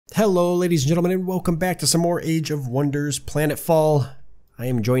Hello, ladies and gentlemen, and welcome back to some more Age of Wonders Planetfall. I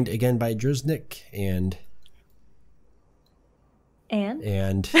am joined again by Druzhnik and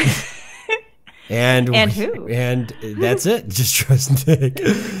and who? And that's it. Just Druzhnik.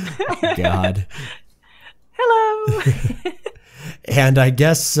 Oh, God. Hello. And I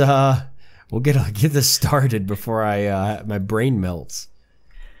guess we'll get this started before my brain melts.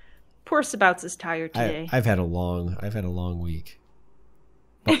 Poor Sabouts is tired today. I've had a long week.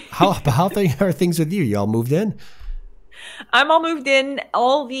 How are things with you? Y'all moved in? I'm all moved in.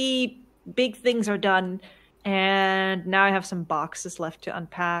 All the big things are done, and now I have some boxes left to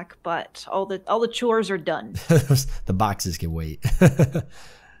unpack. But all the chores are done. The boxes can wait.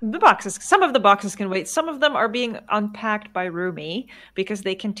 Some of the boxes can wait. Some of them are being unpacked by Rumi because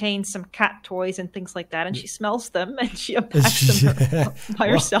they contain some cat toys and things like that, and she smells them and she unpacks them by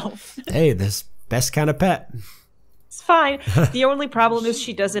herself. Hey, this best kind of pet. It's fine. The only problem is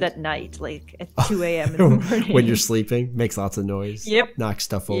she does it at night, like at 2 a.m. in the morning. When you're sleeping, makes lots of noise. Yep. Knocks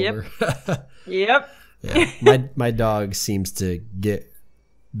stuff over. Yep. Yeah. My dog seems to get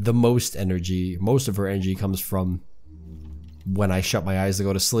the most energy. Most of her energy comes from when I shut my eyes to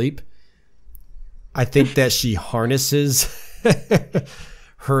go to sleep. I think that she harnesses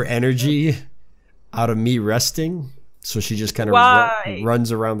her energy out of me resting. So she just kind of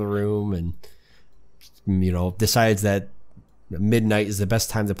runs around the room and decides that midnight is the best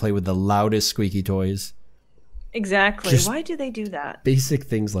time to play with the loudest squeaky toys. Exactly. Just why do they do that? Basic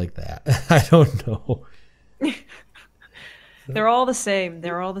things like that. I don't know. They're all the same.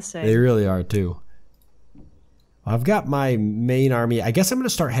 They're all the same. They really are too. I've got my main army. I guess I'm going to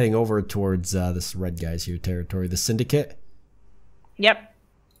start heading over towards this red guy's here territory, the Syndicate. Yep.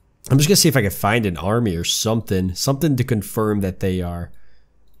 I'm just going to see if I can find an army or something to confirm that they are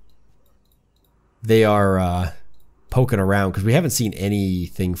poking around, because we haven't seen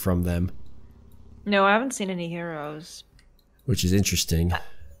anything from them. No, I haven't seen any heroes. Which is interesting.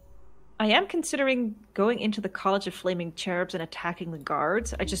 I am considering going into the College of Flaming Cherubs and attacking the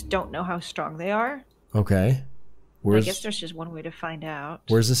guards. I just don't know how strong they are. Okay. I guess there's just one way to find out.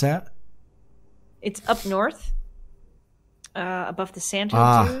 Where's this at? It's up north. Above the sand dunes.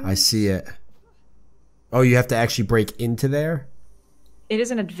 I see it. Oh, you have to actually break into there? It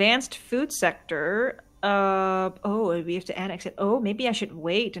is an advanced food sector. We have to annex it. Oh, maybe I should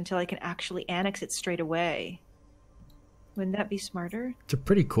wait until I can actually annex it straight away. Wouldn't that be smarter? It's a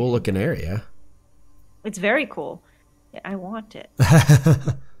pretty cool looking area. It's very cool. Yeah, I want it.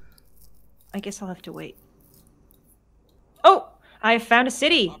 I guess I'll have to wait. Oh, I have found a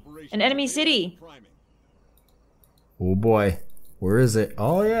city. An enemy city. Oh boy. Where is it?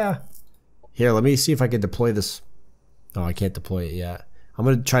 Oh yeah. Here, let me see if I can deploy this. Oh, I can't deploy it yet. I'm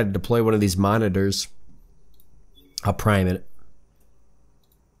going to try to deploy one of these monitors. I'll prime it.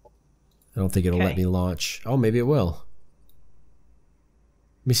 I don't think it'll let me launch. Oh, maybe it will.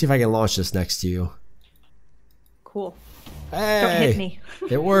 Let me see if I can launch this next to you. Cool. Hey, don't hit me.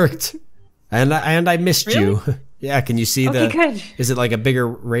 It worked. And I missed you. Yeah, can you see good. Is it like a bigger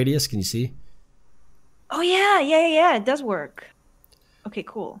radius? Can you see? Oh, yeah. It does work. Okay,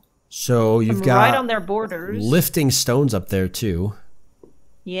 cool. So you've got right on their borders. Lifting stones up there too.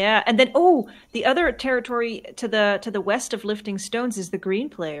 Yeah, and then the other territory to the west of Lifting Stones is the Green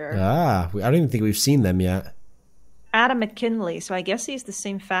player. I don't even think we've seen them yet. Adam McKinley, so I guess he's the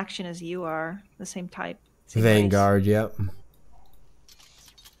same faction as you are, the same type. Same Vanguard, race. Yep.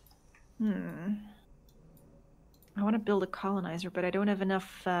 I want to build a colonizer, but I don't have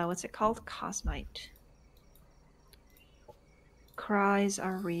enough, what's it called? Cosmite. Cries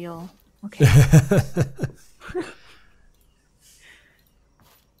are real. Okay.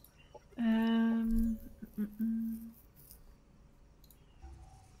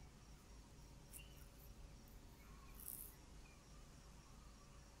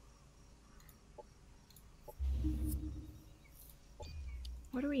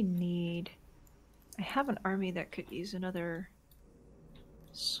 What do we need? I have an army that could use another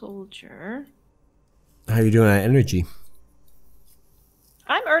soldier. How are you doing on energy?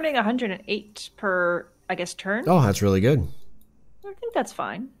 I'm earning 108 per, I guess, turn. Oh, that's really good. I think that's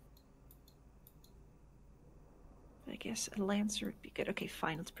fine. I guess a lancer would be good. Okay,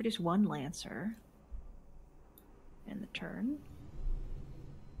 fine. Let's produce one lancer. And the turn.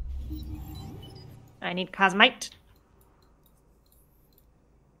 I need Cosmite.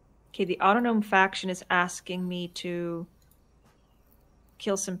 Okay, the Autonome faction is asking me to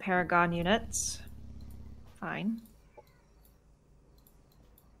kill some Paragon units. Fine.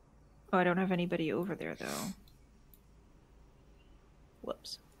 Oh, I don't have anybody over there, though.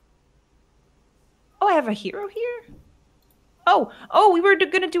 Whoops. Oh, I have a hero here? Oh, we were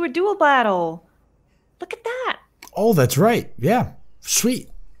going to do a duel battle. Look at that. Oh, that's right. Yeah. Sweet.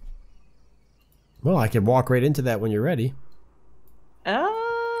 Well, I can walk right into that when you're ready.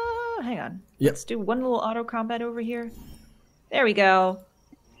 Hang on. Yep. Let's do one little auto combat over here. There we go.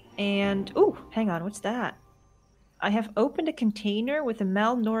 And, ooh, hang on. What's that? I have opened a container with a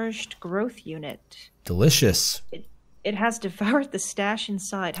malnourished growth unit. Delicious. It has devoured the stash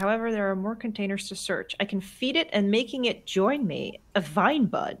inside. However, there are more containers to search. I can feed it and making it join me. A vine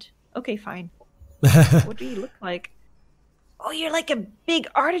bud. Okay, fine. What do you look like? Oh, you're like a big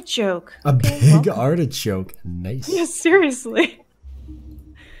artichoke. A big artichoke. Nice. Yeah, seriously.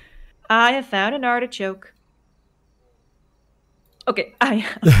 I have found an artichoke. Okay,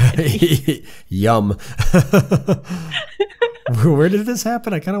 Yum. Where did this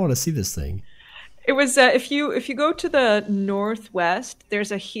happen? I kind of want to see this thing. It was if you go to the northwest,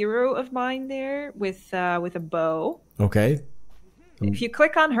 there's a hero of mine there with a bow. Okay. If you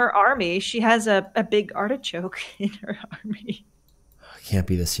click on her army, she has a big artichoke in her army. Can't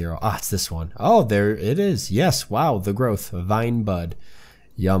be this hero. Ah, it's this one. Oh, there it is. Yes. Wow. The growth. Vine bud.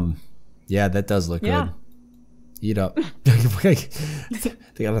 Yum. Yeah, that does look good. Eat up. They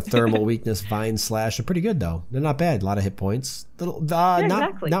got a thermal weakness, vine slash. They're pretty good though. They're not bad. A lot of hit points.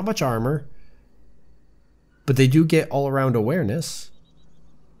 Exactly. Not much armor. But they do get all around awareness.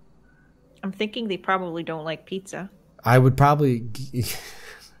 I'm thinking they probably don't like pizza. I would probably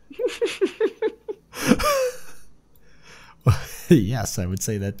yes, I would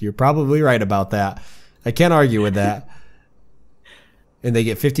say that. You're probably right about that. I can't argue with that. And they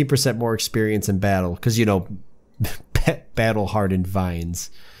get 15% more experience in battle because, you know, battle hardened vines.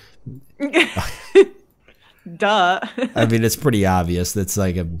 Duh. I mean, it's pretty obvious. That's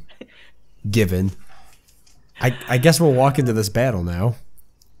like a given. I guess we'll walk into this battle now.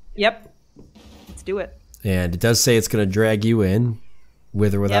 Yep. Let's do it. And it does say it's going to drag you in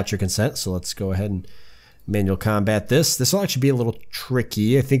with or without your consent. So let's go ahead and manual combat this. This will actually be a little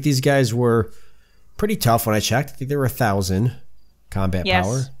tricky. I think these guys were pretty tough when I checked. I think they were 1,000 combat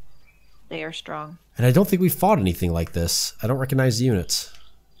power. They are strong. And I don't think we fought anything like this. I don't recognize the units.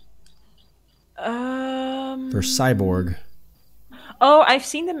 They're cyborg. Oh, I've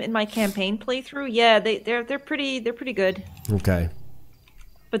seen them in my campaign playthrough. Yeah, they're pretty good. Okay.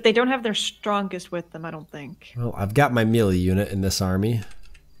 But they don't have their strongest with them, I don't think. Well, I've got my melee unit in this army.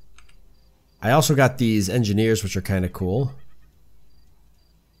 I also got these engineers, which are kind of cool.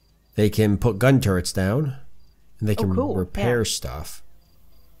 They can put gun turrets down, and they can repair stuff.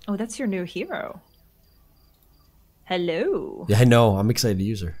 Oh, that's your new hero. Hello. Yeah, I know. I'm excited to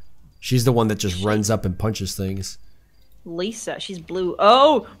use her. She's the one that just runs up and punches things. Lisa, she's blue.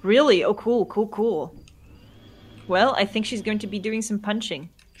 Oh, really? Oh, cool. Well, I think she's going to be doing some punching.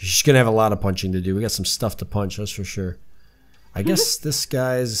 She's going to have a lot of punching to do. We got some stuff to punch, that's for sure. I guess this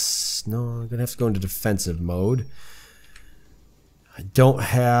guy's... No, I'm going to have to go into defensive mode. I don't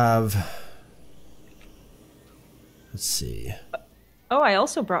have... Let's see. Oh, I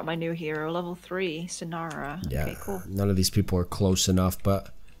also brought my new hero, level 3, Sonara. Yeah, okay, cool. None of these people are close enough, but...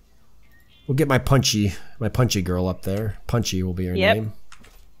 We'll get my punchy girl up there. Punchy will be her name.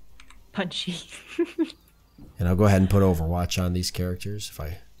 Punchy. And I'll go ahead and put Overwatch on these characters if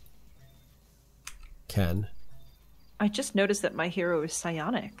I can. I just noticed that my hero is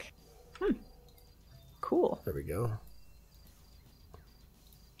psionic. Cool. There we go.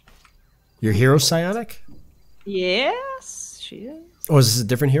 Your hero's psionic? Yes, she is. Oh, is this a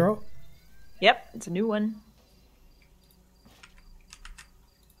different hero? Yep, it's a new one.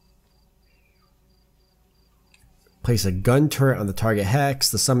 Place a gun turret on the target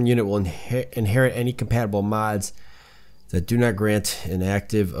hex. The summon unit will inherit any compatible mods that do not grant an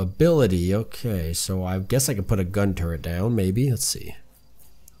active ability. Okay, so I guess I can put a gun turret down, maybe. Let's see.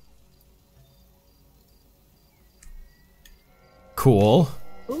 Cool.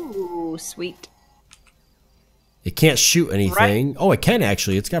 Ooh, sweet. It can't shoot anything. Right. Oh, it can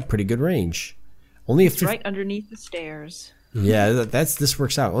actually. It's got pretty good range. Only it's right underneath the stairs. Yeah, this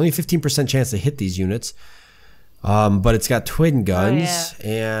works out. Only a 15% chance to hit these units. But it's got twin guns,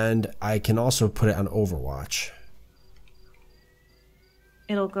 and I can also put it on Overwatch.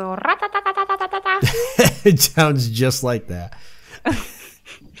 It'll go. It sounds just like that.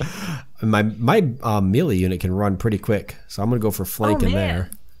 my melee unit can run pretty quick, so I'm gonna go for flank in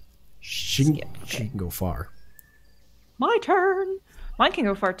there. She can go far. My turn. Mine can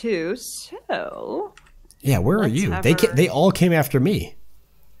go far too. So yeah, where are you? They all came after me.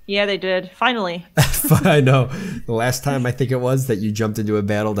 Yeah, they did. Finally. I know. The last time I think it was that you jumped into a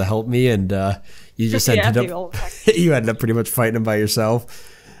battle to help me, and you just ended up you ended up pretty much fighting them by yourself.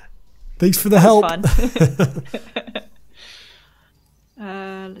 Thanks for the help. Fun.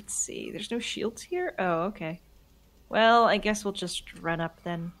 Let's see. There's no shields here? Oh, okay. Well, I guess we'll just run up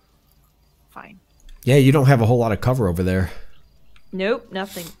then. Fine. Yeah, you don't have a whole lot of cover over there. Nope,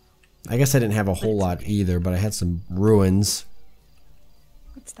 nothing. I guess I didn't have a whole lot either, but I had some ruins.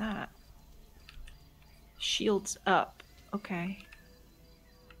 What's that? Shields up. Okay.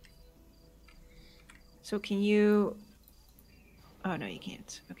 So can you... Oh, no, you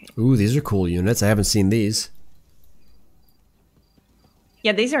can't. Okay. Ooh, these are cool units. I haven't seen these.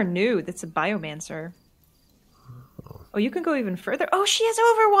 Yeah, these are new. That's a Biomancer. Oh, you can go even further. Oh, she has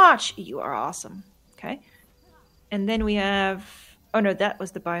Overwatch! You are awesome. Okay. And then we have... Oh, no, that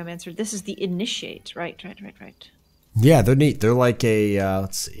was the Biomancer. This is the Initiate. Right. Yeah, they're neat. They're like a...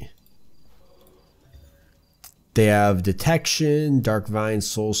 let's see. They have Detection, Dark Vine,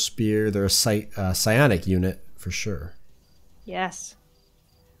 Soul Spear. They're a psionic unit, for sure. Yes.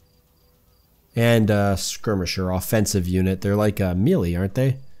 And Skirmisher, offensive unit. They're like a melee, aren't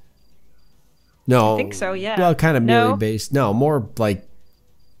they? No. I think so, yeah. Well, kind of melee based. No, more like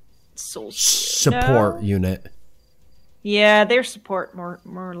Soul support unit. Yeah, they're support more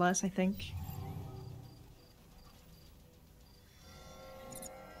or less, I think.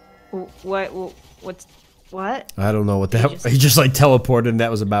 What's what? I don't know what that. He just like teleported, and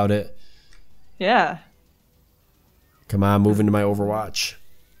that was about it. Yeah. Come on, move into my Overwatch.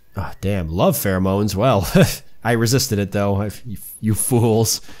 Oh, damn, love pheromones. Well, I resisted it though. You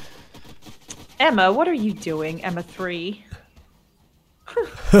fools. Emma, what are you doing, Emma 3?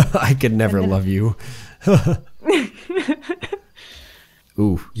 I could never love you.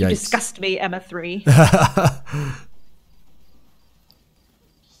 Ooh, yikes. You disgust me, Emma 3.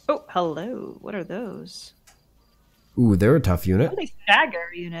 Oh, hello. What are those? Ooh, they're a tough unit. What are these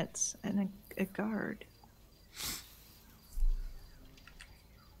stagger units and a guard?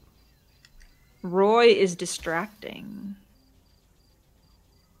 Roy is distracting.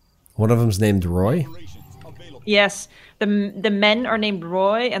 One of them's named Roy? Yes, the men are named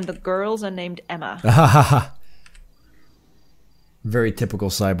Roy and the girls are named Emma. Very typical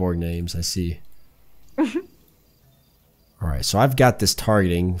cyborg names, I see. Alright, so I've got this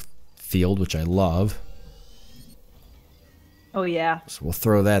targeting field, which I love. Oh, yeah. So we'll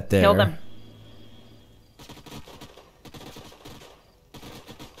throw that there. Kill them.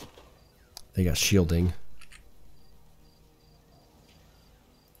 They got shielding.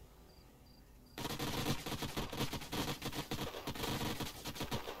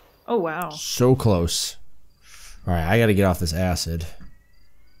 Oh, wow. So close. Alright, I gotta get off this acid.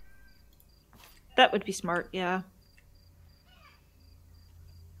 That would be smart, yeah.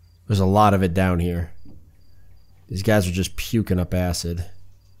 There's a lot of it down here. These guys are just puking up acid.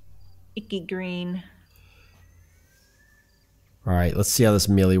 Icky green. Alright, let's see how this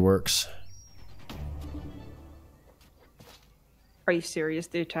melee works. Are you serious?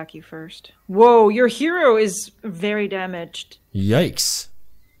 They attack you first. Whoa, your hero is very damaged. Yikes.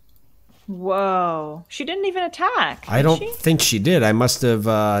 Whoa. She didn't even attack. I don't think she did. I must have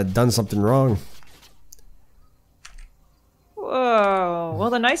done something wrong. Whoa. Well,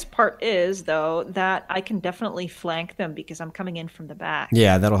 the nice part is, though, that I can definitely flank them because I'm coming in from the back.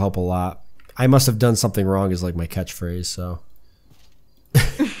 Yeah, that'll help a lot. I must have done something wrong is like my catchphrase, so.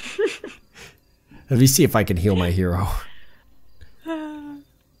 Let me see if I can heal my hero.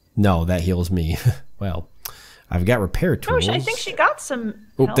 No, that heals me. Well, I've got repair tools. Oh, I think she got some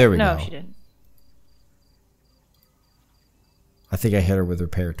Oh, help. there we go. No, she didn't. I think I hit her with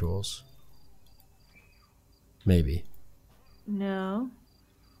repair tools. Maybe. No.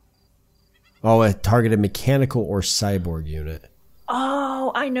 Oh, a targeted mechanical or cyborg unit.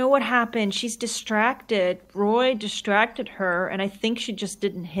 Oh, I know what happened. She's distracted. Roy distracted her, and I think she just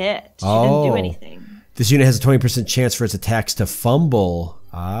didn't hit. She didn't do anything. This unit has a 20% chance for its attacks to fumble.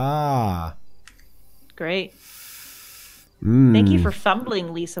 Ah. Great. Thank you for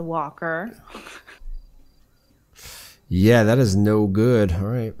fumbling, Lisa Walker. Yeah, that is no good. All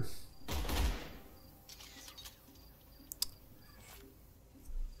right.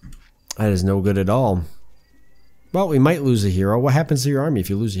 That is no good at all. Well, we might lose a hero. What happens to your army if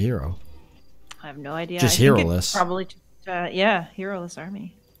you lose a hero? I have no idea. Just I think hero-less. Probably just, yeah, hero-less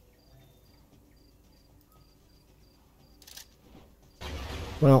army.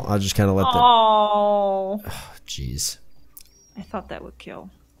 Well, I'll just kind of let them... Oh, jeez. I thought that would kill.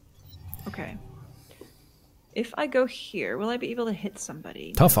 Okay. If I go here, will I be able to hit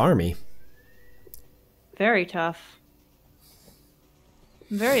somebody? Tough army. Very tough.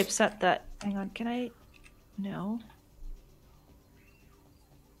 I'm very upset that... Hang on, can I... No.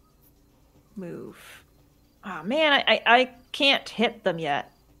 Move. Oh, man, I can't hit them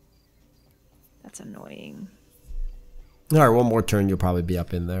yet. That's annoying. All right, one more turn, you'll probably be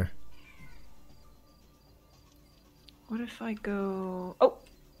up in there. What if I go... Oh!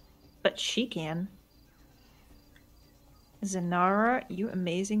 But she can. Zanara, you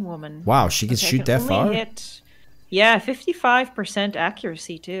amazing woman. Wow, she can shoot that far? Yeah, 55%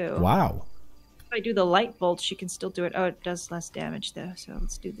 accuracy, too. Wow. If I do the light bolt, she can still do it. Oh, it does less damage, though, so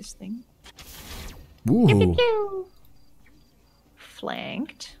let's do this thing. Ooh. Pew, pew, pew.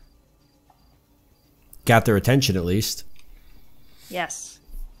 Flanked. Got their attention, at least. Yes.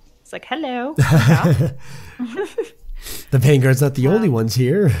 It's like, hello. The Vanguard's not the only ones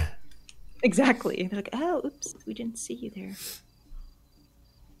here. Exactly. They're like, oh, oops, we didn't see you there.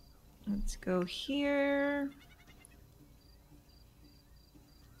 Let's go here.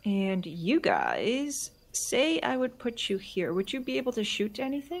 And you guys, say I would put you here. Would you be able to shoot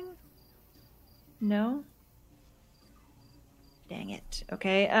anything? No? Dang it.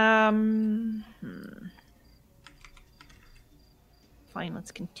 Okay, Fine,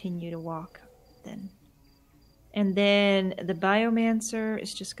 let's continue to walk then. And then the Biomancer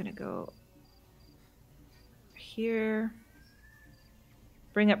is just gonna go here.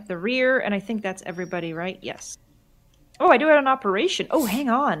 Bring up the rear, and I think that's everybody, right? Yes. Oh, I do have an operation. Oh, hang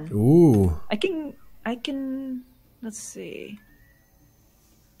on. Ooh. I can, let's see.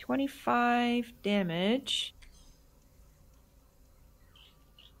 25 damage.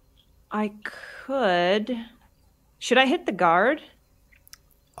 I could... Should I hit the guard?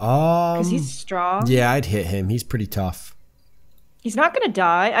 Because he's strong. Yeah, I'd hit him. He's pretty tough. He's not going to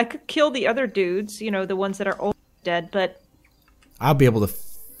die. I could kill the other dudes, you know, the ones that are all dead, but... I'll be able to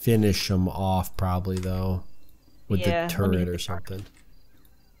finish him off probably, though. With the turret or something.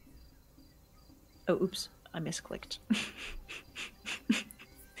 Oh, oops. I misclicked.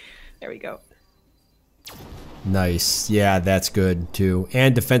 There we go. Nice. Yeah, that's good, too.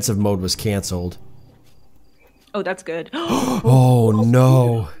 And defensive mode was canceled. Oh, that's good. Oh,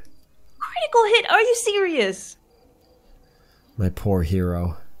 no. Critical hit. Are you serious? My poor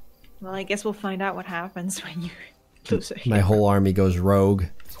hero. Well, I guess we'll find out what happens when you lose a hero. My whole army goes rogue.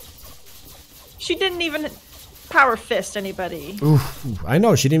 She didn't even power fist anybody. Oof, I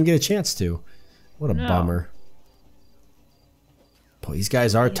know. She didn't even get a chance to. What a bummer. Boy, these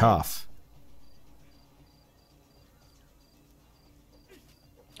guys are tough.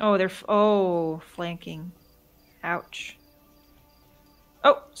 Oh, they're... flanking. Ouch.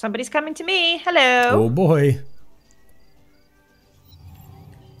 Oh, somebody's coming to me. Hello. Oh, boy.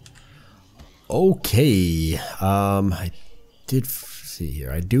 Okay. I did see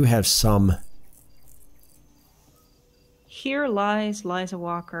here. I do have some... Here lies Liza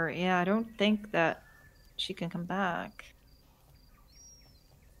Walker. Yeah, I don't think that she can come back.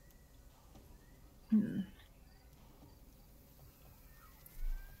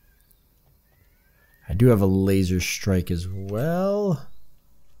 I do have a laser strike as well.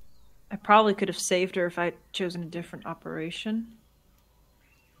 I probably could have saved her if I'd chosen a different operation.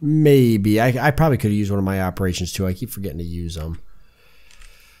 Maybe. I probably could have used one of my operations too. I keep forgetting to use them.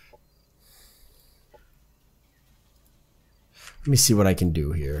 Let me see what I can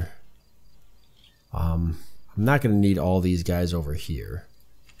do here. I'm not going to need all these guys over here.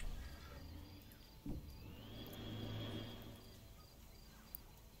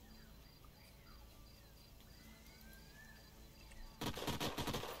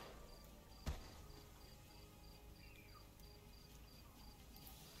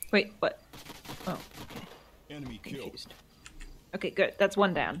 Wait, what? Oh, okay. Enemy Confused. Okay, good. That's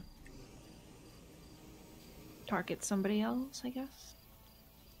one down. Target somebody else, I guess.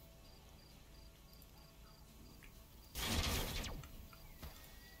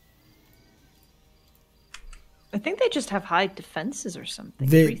 I think they just have high defenses or something.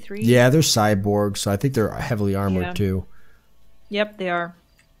 3-3. Yeah, they're cyborgs, so I think they're heavily armored too. Yep, they are.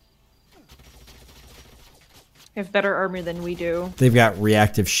 They have better armor than we do. They've got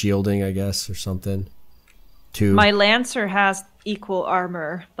reactive shielding, I guess, or something. Too. My Lancer has equal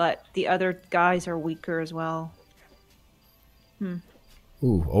armor, but the other guys are weaker as well.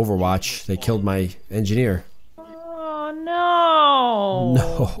 Ooh, Overwatch. They killed my engineer. Oh, no. No.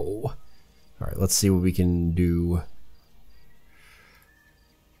 All right, let's see what we can do.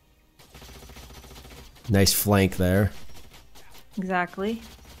 Nice flank there. Exactly.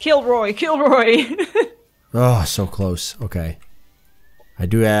 Kilroy, Kilroy. Oh, so close. Okay. I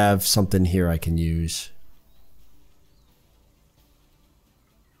do have something here I can use.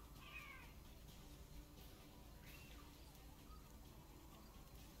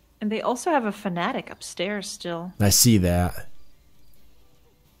 And they also have a fanatic upstairs still. I see that.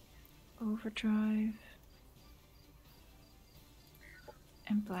 Overdrive.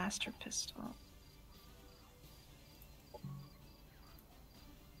 And blaster pistol.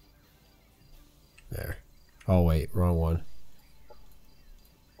 There. Oh wait, wrong one.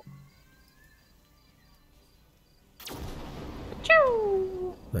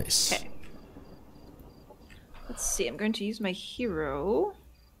 Choo! Nice. Okay. Let's see. I'm going to use my hero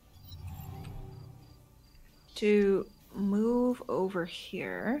to move over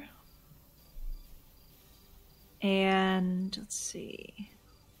here. And let's see.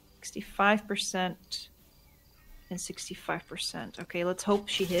 65% and 65%. Okay, let's hope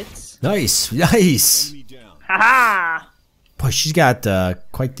she hits. Nice, nice. Haha! Boy, she's got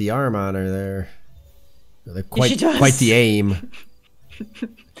quite the arm on her there. She does. Quite the aim.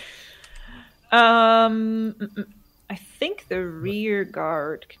 I think the rear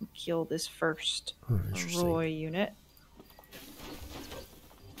guard can kill this first Roy unit.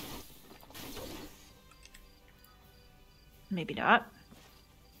 Maybe not.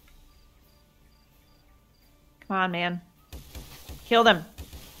 Come on, man. Kill them.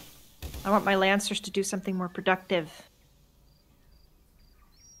 I want my Lancers to do something more productive.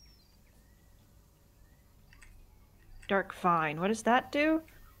 Dark Vine. What does that do?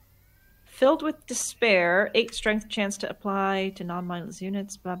 Filled with despair. 8 strength chance to apply to non-mindless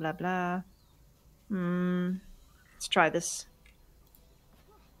units. Blah, blah, blah. Let's try this.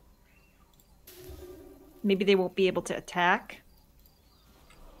 Maybe they won't be able to attack.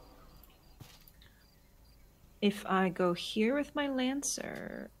 If I go here with my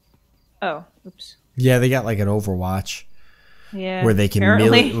Lancer... Oh, oops. Yeah, they got like an Overwatch. Yeah, where they can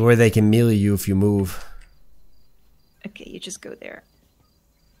melee you if you move. Okay, you just go there.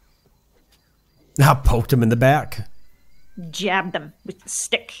 I poked him in the back. Jab them with the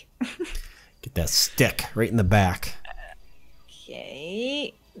stick. Get that stick right in the back.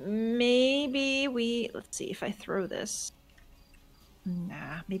 Okay, maybe we... Let's see if I throw this.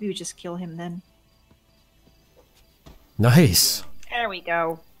 Nah, maybe we just kill him then. Nice. There we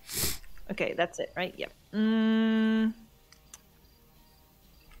go. Okay, that's it, right? Yep.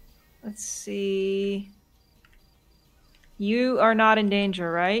 Let's see. You are not in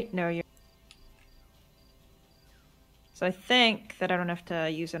danger, right? No, you're... So I think that I don't have to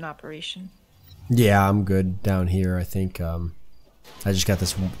use an operation. Yeah, I'm good down here. I think I just got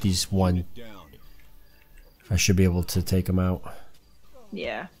these one. I should be able to take them out.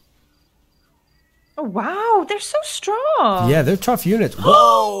 Yeah. Oh wow, they're so strong. Yeah, they're tough units.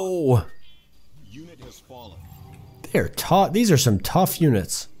 Whoa! Unit has fallen. They're tough. These are some tough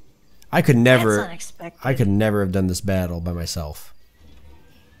units. I could never. That's unexpected. I could never have done this battle by myself.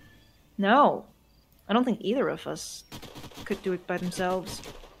 No, I don't think either of us could do it by themselves.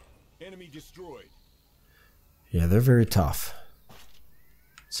 Enemy destroyed. Yeah, they're very tough.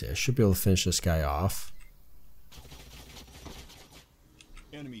 Let's see, I should be able to finish this guy off.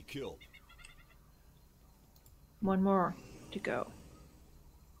 Enemy killed. One more to go.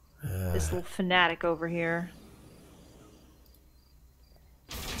 This little fanatic over here.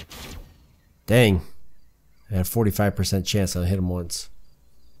 Dang. I had a 45% chance I'll hit him once.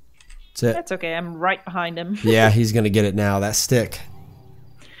 That's it. That's okay, I'm right behind him. Yeah, he's going to get it now. That stick.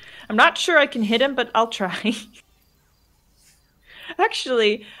 I'm not sure I can hit him, but I'll try.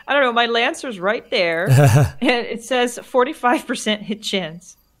 Actually, I don't know, my Lancer's right there. And it says 45% hit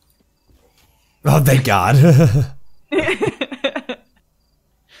chance. Oh, thank God.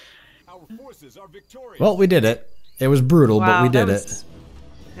 Our forces are victorious. Well, we did it. It was brutal, but we did it.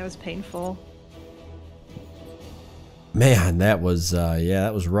 That was painful. Man, that was, yeah,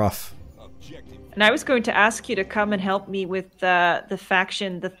 that was rough. And I was going to ask you to come and help me with the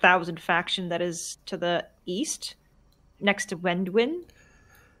faction, the 1,000 faction that is to the east, next to Wendwin.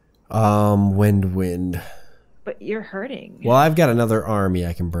 Wind. But you're hurting. Well, I've got another army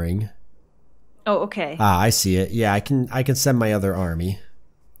I can bring. Oh, okay. Ah, I see it. Yeah, I can send my other army.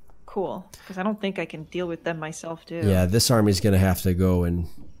 Cool. Because I don't think I can deal with them myself, too. Yeah, this army's going to have to go and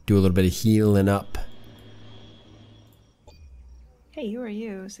do a little bit of healing up. Hey, who are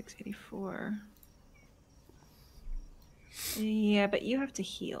you? 684. Yeah, but you have to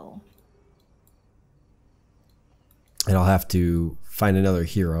heal. And I'll have to find another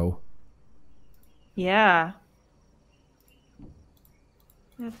hero. Yeah.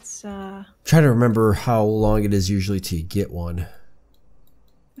 That's, Trying to remember how long it is usually to get one.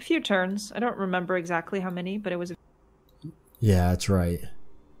 a few turns. I don't remember exactly how many, but it was... Yeah, that's right.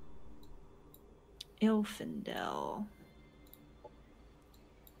 Ilfindel.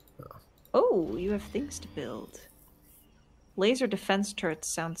 Oh, you have things to build. Laser defense turrets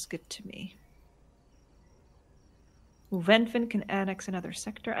sounds good to me. Venfin can annex another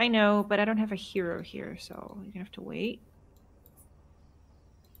sector. I know, but I don't have a hero here, so you're gonna have to wait.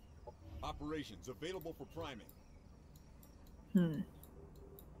 Operations available for priming.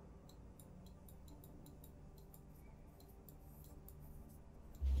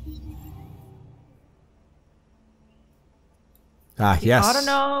 Yes.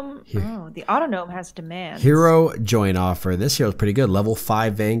 Autonome. Oh, the Autonome has demands. Hero join offer. This hero's pretty good. Level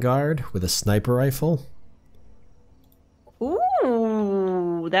 5 Vanguard with a sniper rifle.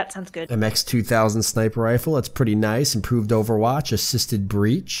 Ooh, that sounds good. MX-2000 sniper rifle. That's pretty nice. Improved Overwatch. Assisted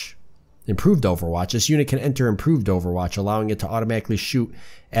breach. Improved Overwatch. This unit can enter Improved Overwatch, allowing it to automatically shoot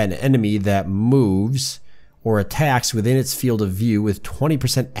at an enemy that moves or attacks within its field of view with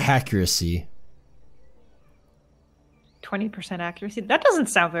 20% accuracy. 20% accuracy? That doesn't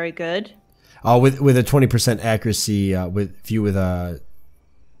sound very good. With a 20% accuracy, with a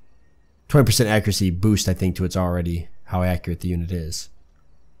 20% accuracy boost, I think, to its already how accurate the unit is.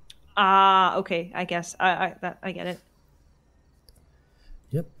 Okay. I guess I get it.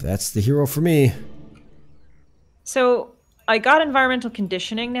 Yep, that's the hero for me. So I got environmental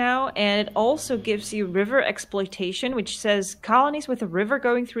conditioning now, and it also gives you river exploitation, which says colonies with a river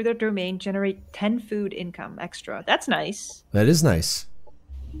going through their domain generate 10 food income extra. That's nice. That is nice.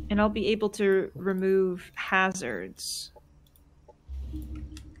 And I'll be able to remove hazards.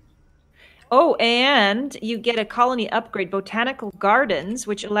 Oh, and you get a colony upgrade, Botanical Gardens,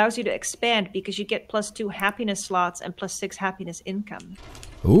 which allows you to expand because you get +2 happiness slots and +6 happiness income.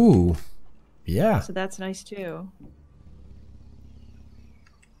 Ooh, yeah. So that's nice too.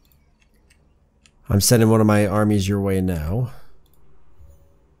 I'm sending one of my armies your way now.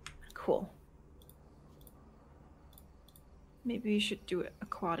 Cool. Maybe you should do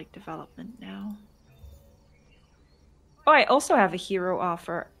aquatic development now. Oh, I also have a hero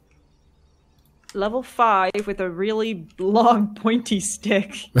offer. Level 5 with a really long pointy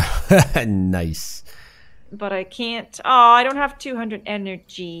stick. Nice. But I can't. Oh, I don't have 200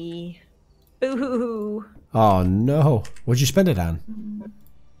 energy. Boo-hoo-hoo. Oh, no. What'd you spend it on?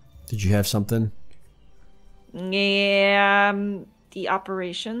 Did you have something? Yeah, the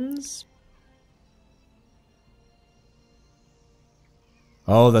operations.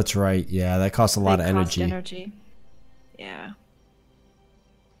 Oh, that's right. Yeah, that costs a lot of energy. Yeah.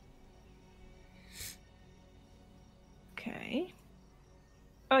 Okay.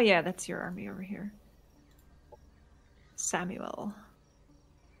 Oh yeah, that's your army over here. Samuel.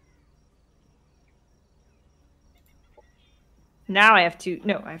 Now I have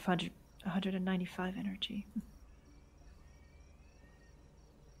I have 195 energy.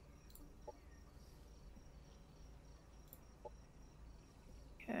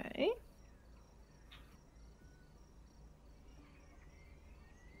 Okay.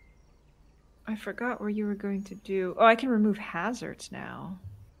 I forgot what you were going to do. Oh, I can remove hazards now.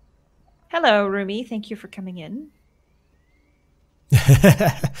 Hello, Rumi. Thank you for coming in.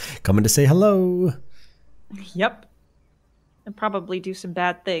 Coming to say hello. Yep. And probably do some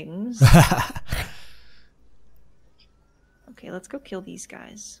bad things. Okay, let's go kill these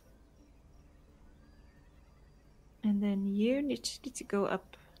guys. And then you need to go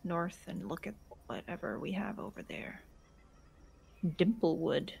up north and look at whatever we have over there.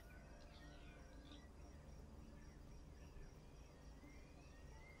 Dimplewood.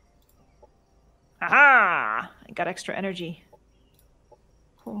 Aha! I got extra energy.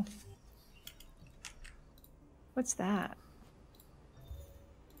 Cool. What's that?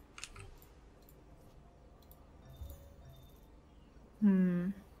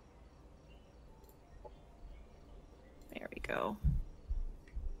 There we go.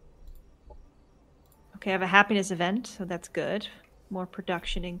 Okay, I have a happiness event, so that's good. More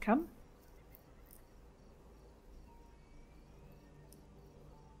production income.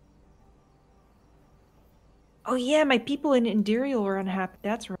 Oh yeah, my people in Indirial were unhappy.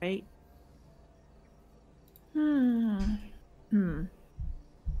 That's right.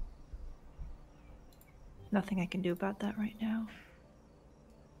 Nothing I can do about that right now.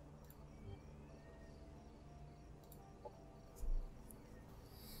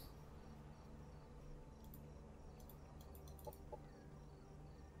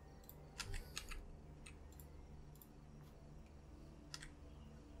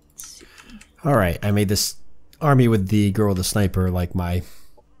 All right, I made this army with the girl with the sniper like my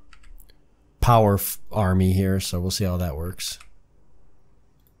power army here, so we'll see how that works.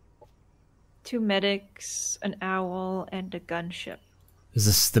 2 medics, an owl, and a gunship. Is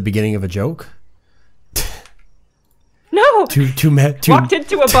this the beginning of a joke? No! Walked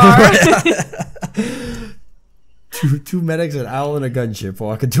into a bar. two medics, an owl, and a gunship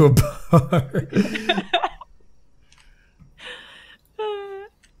walk into a bar.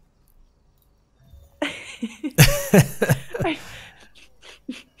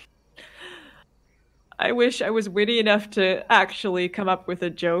 I wish I was witty enough to actually come up with a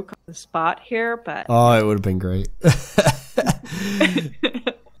joke on the spot here, but... Oh, it would have been great.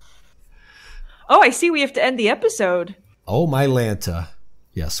 Oh, I see we have to end the episode. Oh, my Lanta.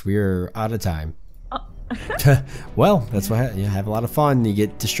 Yes, we're out of time. Well, that's what you have a lot of fun. You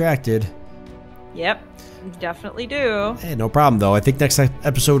get distracted. Yep, you definitely do. Hey, no problem, though. I think next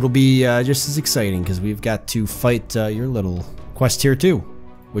episode will be just as exciting because we've got to fight your little quest here, too.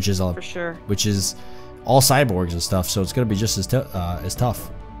 Which is all, For sure. Which is all cyborgs and stuff, so it's going to be just as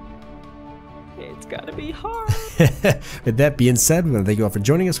tough. It's gotta be hard. With that being said, we want to thank you all for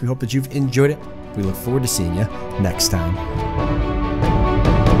joining us. We hope that you've enjoyed it. We look forward to seeing you next time.